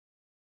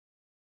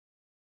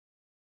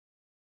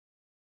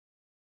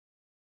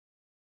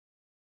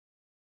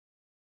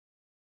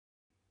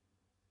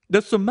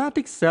The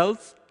somatic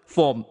cells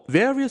form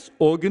various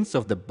organs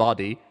of the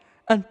body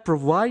and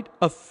provide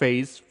a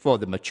phase for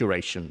the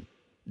maturation,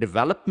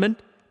 development,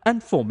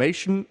 and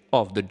formation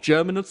of the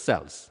germinal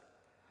cells.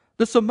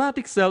 The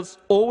somatic cells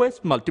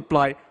always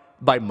multiply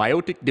by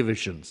meiotic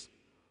divisions.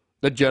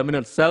 The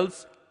germinal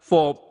cells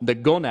form the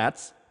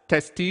gonads,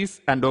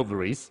 testes, and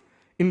ovaries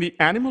in the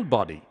animal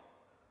body.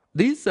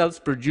 These cells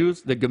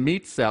produce the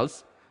gamete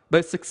cells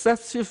by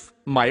successive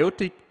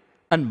meiotic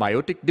and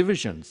meiotic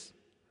divisions.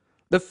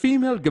 The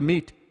female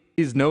gamete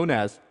is known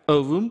as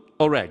ovum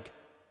or egg.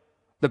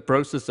 The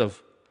process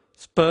of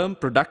sperm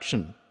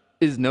production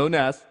is known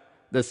as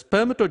the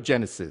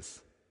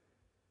spermatogenesis.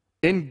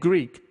 In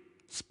Greek,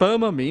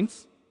 sperma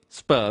means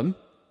sperm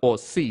or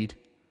seed,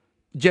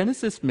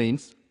 genesis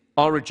means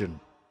origin,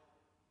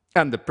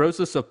 and the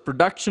process of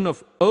production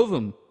of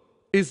ovum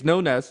is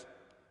known as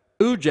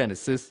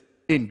oogenesis.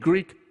 In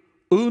Greek,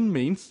 oon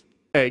means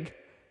egg,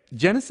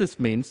 genesis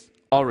means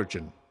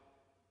origin.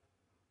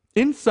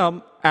 In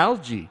some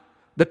algae,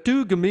 the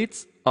two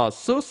gametes are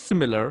so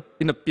similar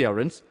in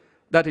appearance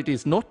that it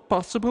is not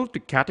possible to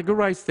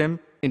categorize them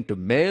into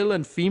male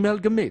and female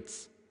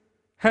gametes.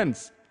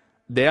 Hence,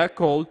 they are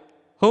called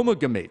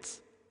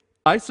homogametes,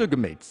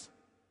 isogametes.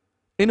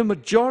 In a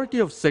majority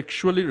of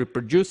sexually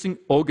reproducing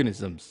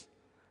organisms,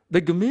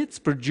 the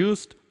gametes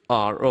produced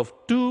are of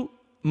two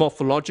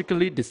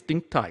morphologically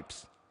distinct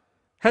types,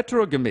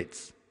 Hetero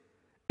Gametes.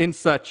 In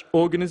such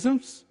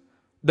organisms,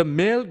 the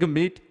male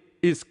gamete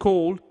is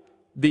called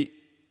the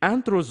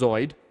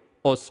anthrozoid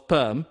or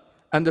sperm,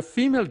 and the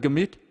female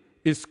gamete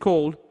is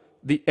called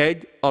the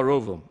egg or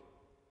ovum.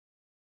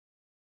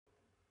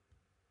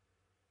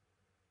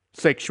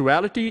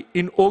 Sexuality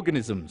in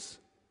organisms.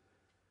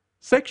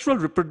 Sexual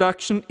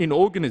reproduction in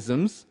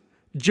organisms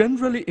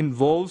generally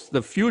involves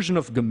the fusion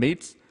of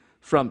gametes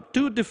from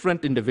two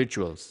different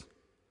individuals.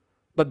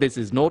 But this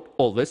is not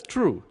always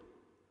true.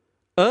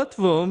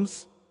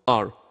 Earthworms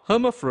are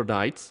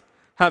hermaphrodites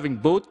having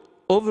both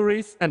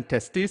ovaries and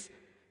testes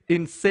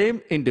in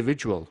same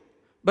individual.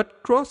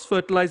 But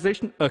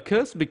cross-fertilization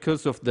occurs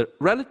because of the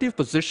relative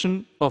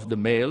position of the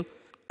male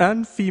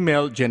and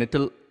female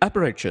genital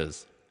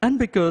apparatures. And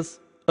because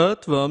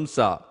earthworms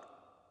are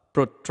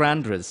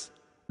protrandrous,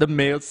 the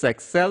male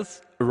sex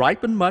cells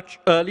ripen much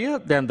earlier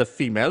than the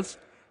females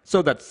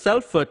so that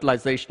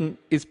self-fertilization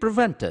is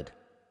prevented.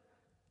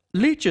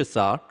 Leeches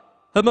are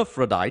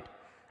hermaphrodite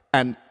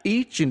and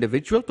each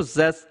individual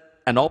possesses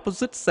an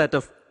opposite set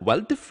of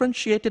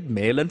well-differentiated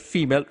male and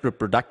female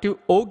reproductive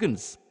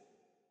organs.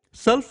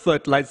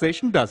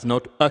 Self-fertilization does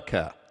not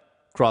occur.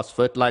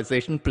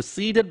 Cross-fertilization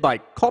preceded by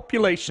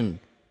copulation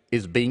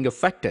is being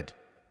affected.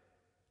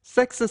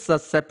 Sexes are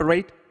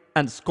separate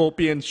and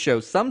scorpions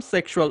show some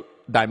sexual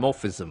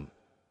dimorphism.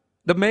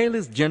 The male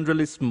is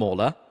generally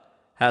smaller,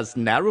 has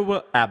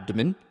narrower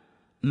abdomen,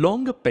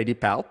 longer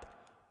pedipalp,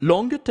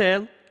 longer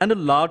tail, and a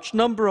large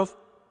number of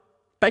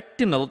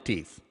pectinal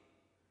teeth.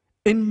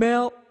 In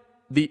male,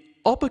 the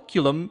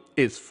operculum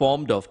is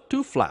formed of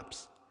two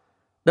flaps.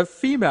 The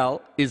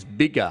female is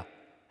bigger,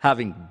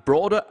 having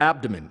broader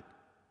abdomen.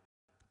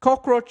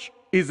 Cockroach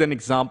is an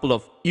example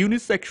of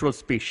unisexual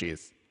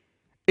species.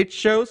 It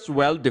shows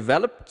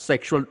well-developed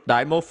sexual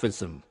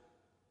dimorphism.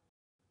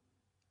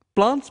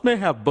 Plants may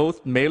have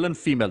both male and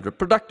female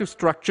reproductive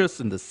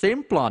structures in the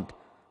same plant,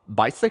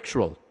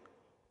 bisexual,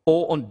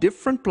 or on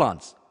different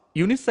plants,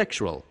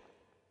 unisexual.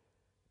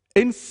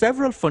 In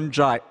several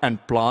fungi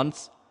and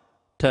plants,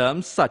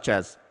 terms such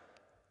as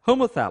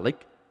homothallic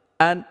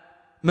and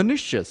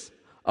monoecious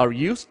are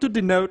used to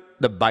denote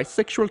the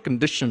bisexual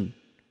condition,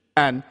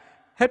 and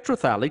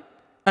heterothallic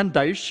and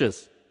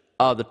dioecious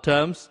are the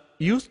terms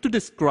used to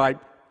describe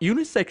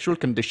unisexual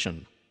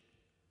condition.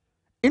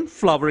 In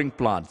flowering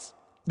plants,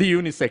 the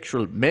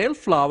unisexual male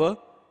flower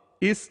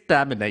is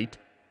staminate,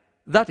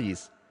 that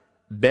is,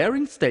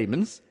 bearing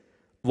stamens,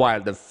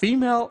 while the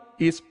female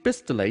is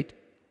pistillate,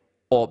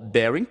 or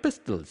bearing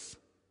pistils.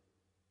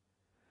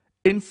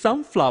 In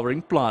some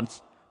flowering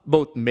plants,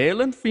 both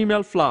male and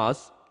female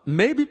flowers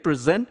may be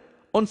present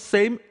on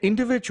same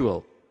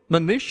individual,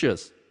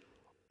 monoecious,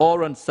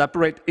 or on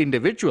separate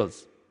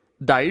individuals,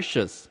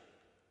 dioecious.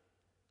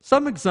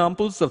 Some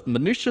examples of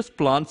monoecious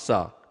plants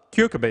are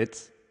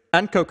cucurbits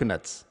and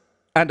coconuts,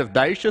 and of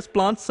dioecious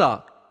plants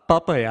are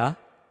papaya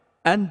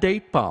and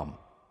date palm.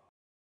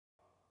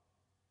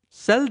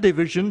 Cell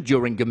division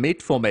during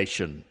gamete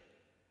formation.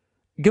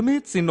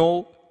 Gametes in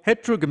all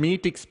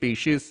heterogametic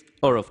species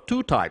are of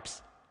two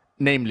types,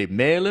 namely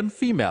male and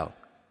female.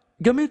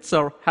 Gametes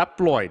are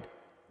haploid,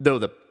 though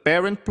the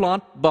parent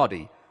plant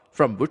body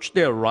from which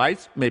they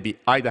arise may be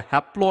either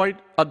haploid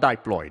or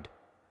diploid.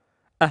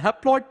 A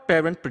haploid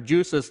parent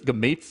produces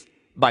gametes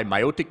by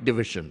meiotic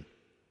division.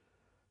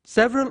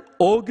 Several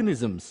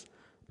organisms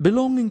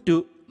belonging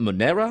to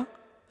Monera,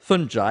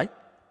 fungi,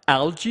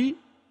 algae,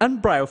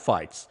 and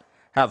bryophytes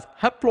have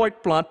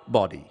haploid plant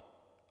body,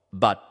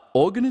 but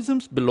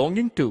organisms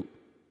belonging to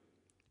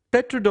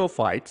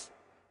tetradophytes,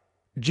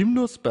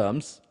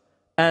 gymnosperms,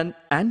 and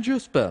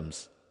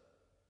angiosperms,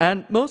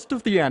 and most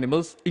of the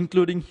animals,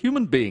 including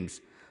human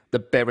beings, The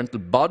parental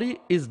body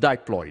is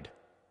diploid.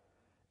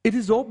 It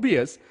is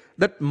obvious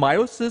that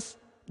meiosis,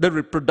 the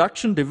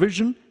reproduction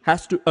division,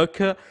 has to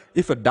occur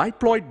if a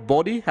diploid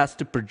body has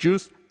to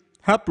produce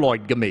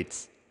haploid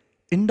gametes.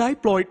 In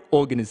diploid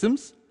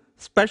organisms,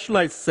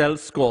 specialized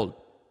cells called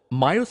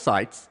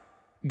myocytes,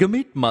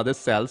 gamete mother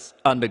cells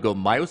undergo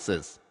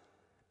meiosis.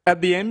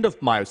 At the end of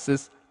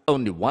meiosis,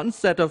 only one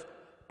set of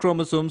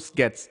chromosomes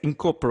gets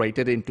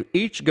incorporated into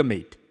each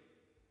gamete.